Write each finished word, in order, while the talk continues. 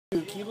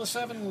Kilo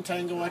 7,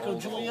 Tango Echo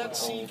Juliet,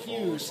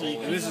 CQ,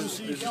 CQ, This is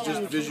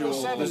just visual.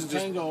 Kilo 7, This is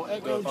just Tango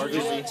Echo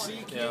Juliet,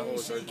 CQ, yeah.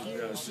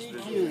 CQ,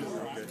 CQ.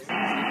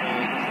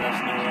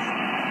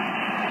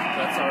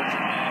 That's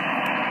RGB.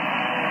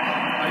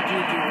 I do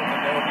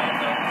know about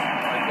that.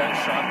 Like that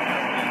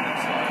shotgun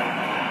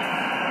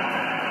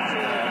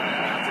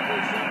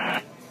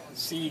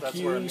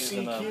CQ,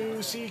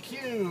 CQ, CQ,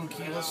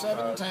 Kilo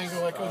 7,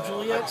 Tango Echo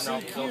Juliet,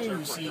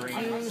 CQ,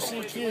 CQ,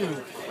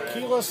 CQ,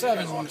 Kilo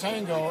 7,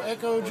 Tango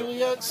Echo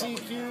Juliet,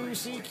 CQ,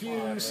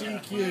 CQ,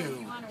 CQ.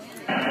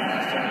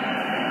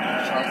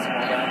 shots and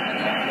all that, and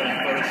then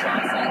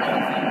Photoshop and all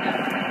that.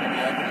 Maybe I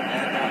can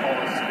add all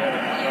this together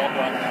and all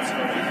black and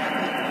stuff.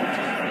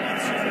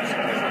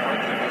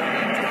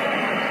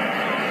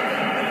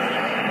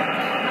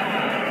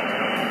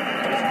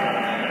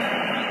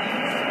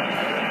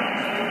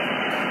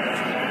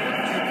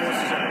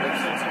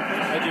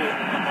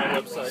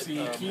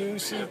 CQ,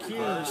 CQ,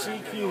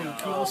 CQ,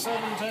 Kilo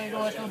 7,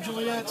 Tango Echo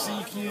Juliet,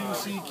 CQ,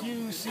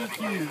 CQ,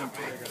 CQ,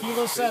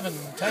 Kilo 7,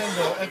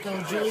 Tango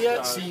Echo Juliet,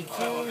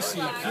 CQ,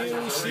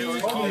 CQ,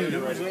 CQ.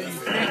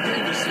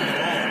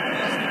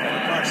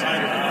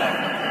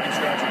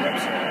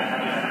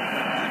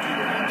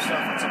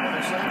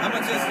 How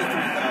much is the 3,000?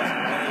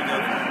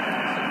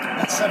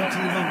 That's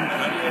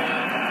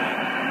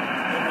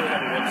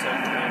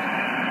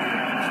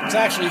 1,700. It's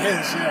actually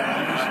his, yeah.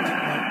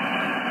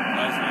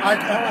 I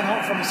went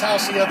home from his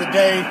house the other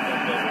day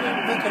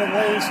thinking of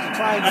ways to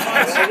try and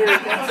find something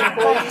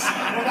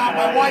without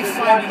my wife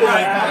finding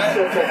out about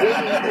it. The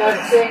heating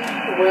testing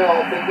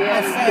will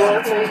begin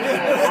shortly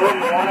in room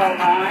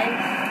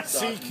 109.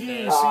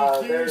 CQ,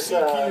 There's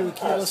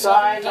CQ, a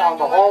sign on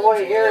the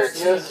hallway here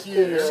just to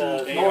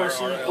the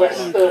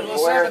northwest of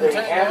where the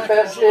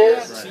Hamfest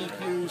is.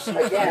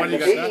 Again, the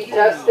heating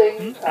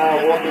testing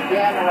will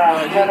begin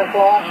around 10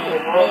 o'clock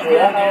in room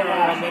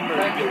 109.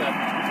 Thank you.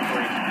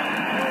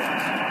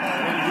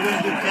 You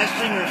going to do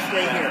testing or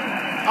stay here?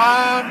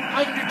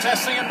 I can do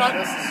testing.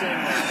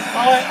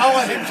 I'll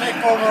let him take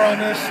over on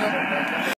this.